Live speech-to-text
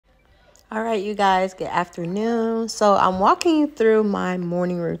All right, you guys, good afternoon. So I'm walking you through my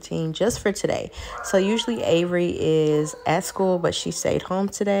morning routine just for today. So usually Avery is at school, but she stayed home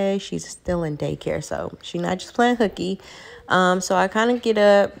today. She's still in daycare, so she's not just playing hooky. So I kind of get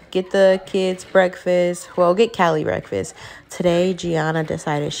up, get the kids breakfast. Well, get Callie breakfast. Today, Gianna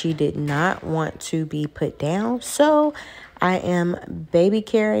decided she did not want to be put down, so I am baby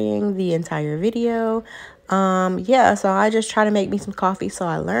carrying the entire video. So I just try to make me some coffee. So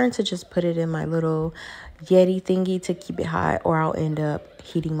I learned to just put it in my little Yeti thingy to keep it hot, or I'll end up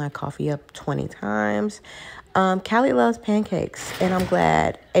heating my coffee up 20 times. Callie loves pancakes, and I'm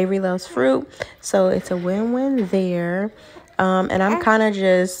glad. Avery loves fruit, so it's a win-win there. And I'm kind of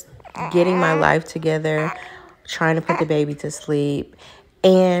just getting my life together, trying to put the baby to sleep,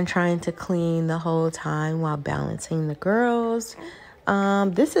 and trying to clean the whole time while balancing the girls.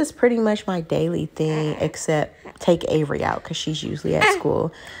 This is pretty much my daily thing, except take Avery out because she's usually at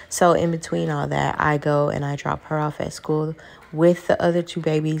school. So in between all that, I go and I drop her off at school with the other two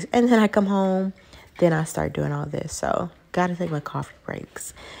babies, and then I come home. Then I start doing all this. So gotta take my coffee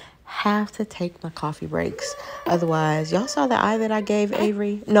breaks. Have to take my coffee breaks. Otherwise, y'all saw the eye that I gave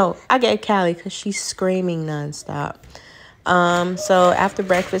Avery? No, I gave Callie because she's screaming nonstop. So after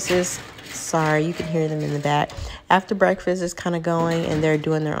breakfast is, sorry, you can hear them in the back. After breakfast is kind of going and they're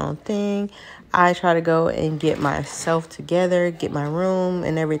doing their own thing, I try to go and get myself together, get my room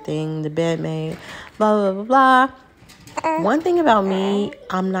and everything, the bed made, blah, blah, blah, blah. One thing about me,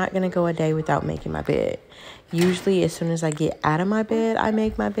 I'm not going to go a day without making my bed. Usually, as soon as I get out of my bed, I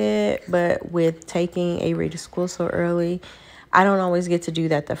make my bed. But with taking Avery to school so early, I don't always get to do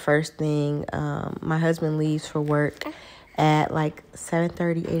that the first thing. My husband leaves for work at like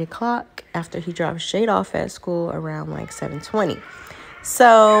 7:30, 8 o'clock after he drops Shade off at school around like 7:20.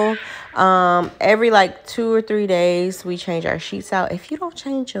 So every like 2 or 3 days, we change our sheets out. If you don't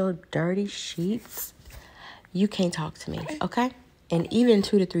change your dirty sheets, you can't talk to me, okay? And even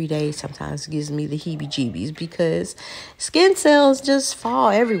 2 to 3 days sometimes gives me the heebie-jeebies because skin cells just fall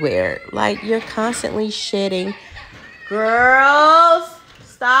everywhere. Like, you're constantly shedding. Girls,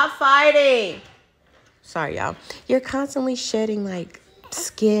 stop fighting. Sorry, y'all. You're constantly shedding, like,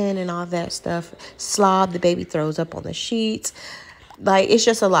 skin and all that stuff. Slob, the baby throws up on the sheets. Like, it's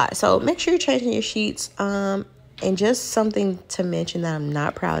just a lot. So make sure you're changing your sheets. And just something to mention that I'm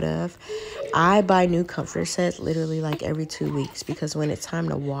not proud of. I buy new comforter sets literally like every 2 weeks because when it's time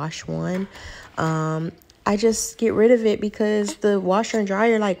to wash one, I just get rid of it because the washer and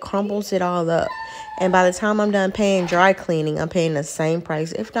dryer like crumbles it all up. And by the time I'm done paying dry cleaning, I'm paying the same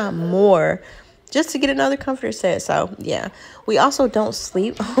price, if not more, just to get another comforter set. So yeah, we also don't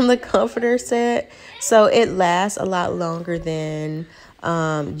sleep on the comforter set, so it lasts a lot longer than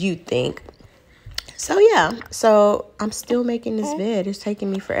you think. So yeah, so I'm still making this bed. It's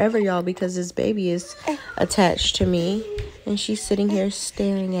taking me forever, y'all, because this baby is attached to me and she's sitting here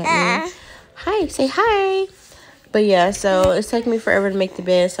staring at me. Hi, say hi. But yeah, so it's taking me forever to make the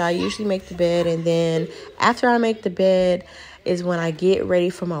bed. So I usually make the bed, and then after I make the bed is when I get ready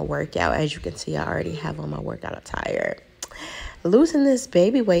for my workout. As you can see, I already have on my workout attire. Losing this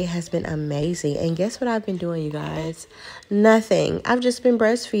baby weight has been amazing. And guess what I've been doing, you guys? Nothing. I've just been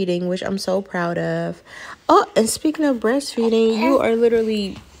breastfeeding, which I'm so proud of. Oh, and speaking of breastfeeding, you are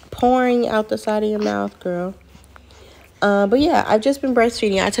literally pouring out the side of your mouth, girl. But yeah, I've just been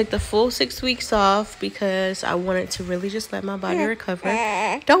breastfeeding. I took the full 6 weeks off because I wanted to really just let my body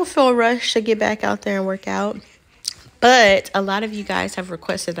recover. Don't feel rushed to get back out there and work out. But a lot of you guys have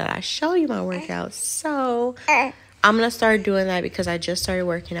requested that I show you my workouts. So I'm going to start doing that because I just started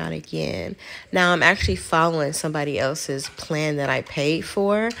working out again. Now, I'm actually following somebody else's plan that I paid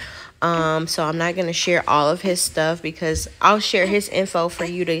for. So I'm not going to share all of his stuff because I'll share his info for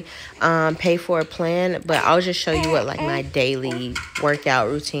you to pay for a plan. But I'll just show you what like my daily workout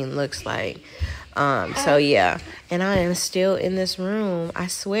routine looks like. So yeah, and I am still in this room. I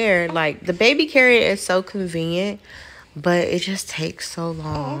swear, like, the baby carrier is so convenient, but it just takes so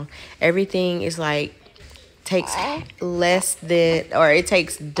long. Everything is like takes less than, or it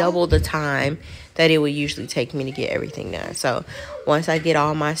takes double the time that it would usually take me to get everything done. So once I get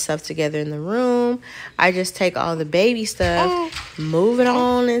all my stuff together in the room, I just take all the baby stuff, move it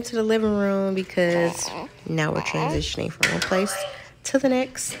on into the living room because now we're transitioning from one place to the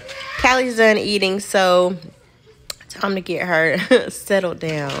next. Callie's done eating, so time to get her settled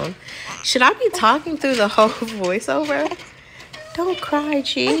down. Should I be talking through the whole voiceover? Don't cry,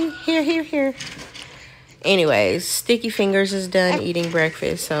 G. Here. Anyways, Sticky Fingers is done eating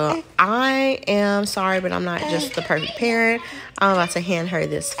breakfast. So I am sorry, but I'm not just the perfect parent. I'm about to hand her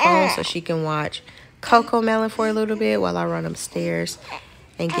this phone so she can watch Coco Melon for a little bit while I run upstairs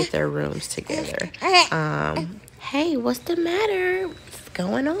and get their rooms together. Hey, what's the matter? What's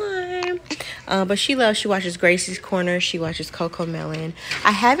going on? But she watches Gracie's Corner. She watches Coco Melon.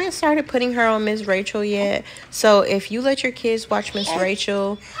 I haven't started putting her on Miss Rachel yet. So if you let your kids watch Miss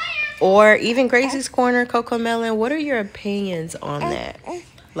Rachel or even Gracie's Corner, Coco Melon, what are your opinions on that?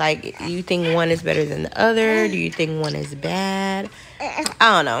 Like, do you think one is better than the other? Do you think one is bad? I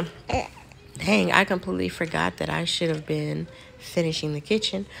don't know. Dang, I completely forgot that I should have been finishing the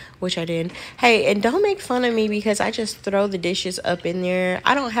kitchen, which I didn't. Hey, and don't make fun of me because I just throw the dishes up in there.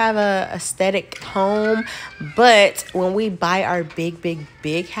 I don't have a aesthetic home, but when we buy our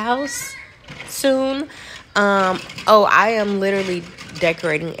big house soon, I am literally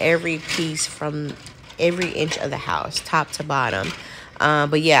decorating every piece from every inch of the house, top to bottom.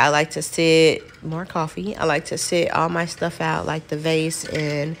 But yeah, I like to sit more coffee. I like to sit all my stuff out, like the vase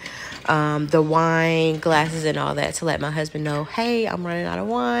and the wine glasses and all that, to let my husband know, hey, I'm running out of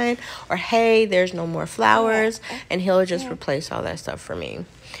wine, or hey, there's no more flowers, and he'll just replace all that stuff for me.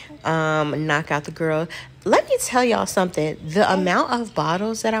 Knock out the girl. Let me tell y'all something. The amount of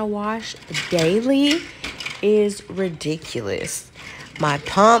bottles that I wash daily is ridiculous. My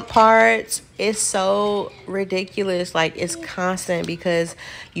pump parts is so ridiculous. Like, it's constant because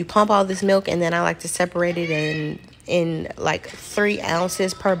you pump all this milk, and then I like to separate it in like 3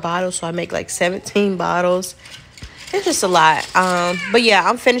 ounces per bottle, so I make like 17 bottles. It's just a lot. But yeah,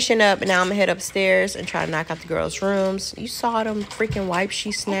 I'm finishing up, and now I'm gonna head upstairs and try to knock out the girls' rooms. You saw them freaking wipes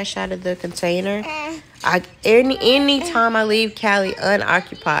she snatched out of the container. Any time I leave Callie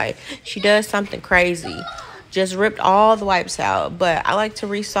unoccupied, she does something crazy. Just ripped all the wipes out. But I like to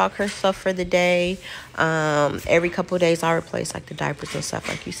restock her stuff for the day. Every couple of days I replace like the diapers and stuff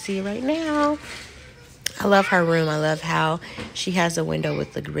like you see right now. I love her room. I love how she has a window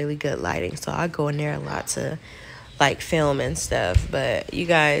with the really good lighting. So I go in there a lot to like film and stuff. But you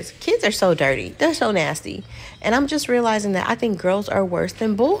guys, kids are so dirty. They're so nasty. And I'm just realizing that I think girls are worse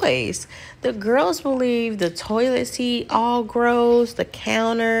than boys. The girls will leave the toilet seat all gross, the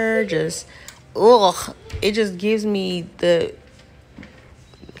counter just, ugh. It just gives me the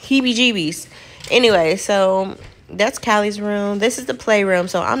heebie-jeebies. Anyway, so that's Callie's room. This is the playroom,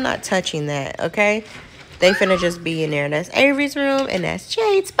 so I'm not touching that, okay? They finna just be in there. That's Avery's room, and that's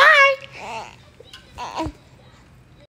Jade's. Bye!